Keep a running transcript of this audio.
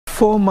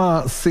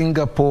Former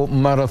Singapore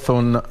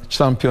Marathon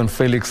champion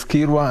Felix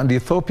Kirwa and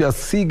Ethiopia's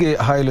Tsige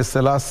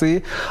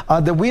Haileslase are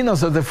the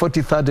winners of the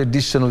 43rd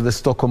edition of the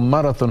Stockholm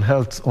Marathon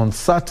held on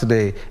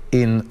Saturday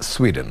in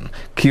Sweden.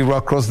 Kirwa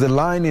crossed the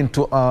line in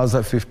 2 hours,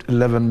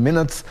 11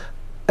 minutes,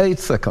 8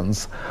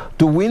 seconds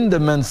to win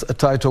the men's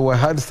title, where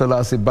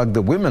Haileslase bagged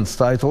the women's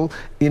title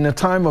in a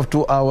time of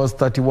 2 hours,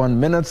 31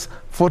 minutes,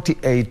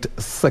 48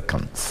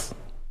 seconds.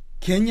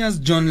 Kenya's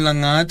John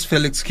Langat,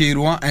 Felix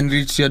Kirwa and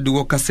Richard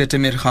Duo Kasete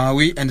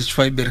Merhawi and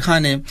Shfai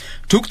Berhane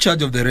took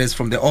charge of the race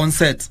from the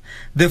onset.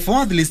 The four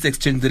athletes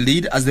exchanged the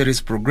lead as the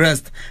race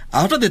progressed.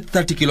 After the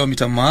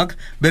 30-kilometer mark,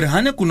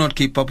 Berhane could not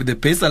keep up with the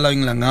pace, allowing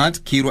Langat,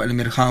 Kirwa and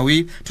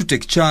Merhawi to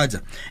take charge.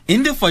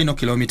 In the final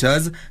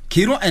kilometers,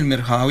 Kirwa and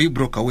Merhawi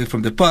broke away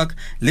from the pack,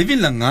 leaving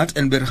Langat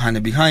and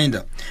Berhane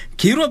behind.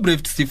 Kirwa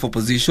braved stiff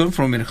opposition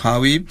from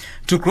Merhawi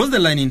to cross the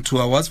line in 2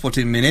 hours,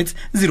 14 minutes,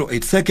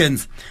 08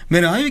 seconds.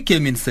 Merhawi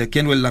came in second,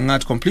 while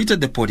Langat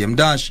completed the podium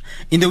dash.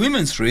 In the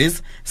women's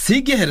race,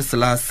 Tsige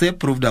Haileslase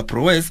proved her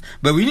prowess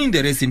by winning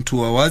the race in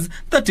 2 hours,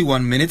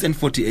 31 minutes and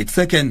 48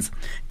 seconds.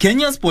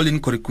 Kenya's Pauline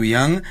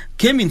Korikuyang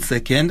came in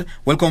second,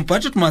 while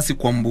compatriot Mercy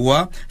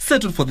Kwambua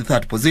settled for the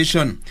third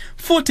position.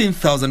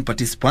 14,000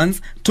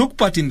 participants took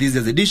part in this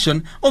year's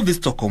edition of the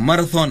Stockholm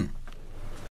Marathon.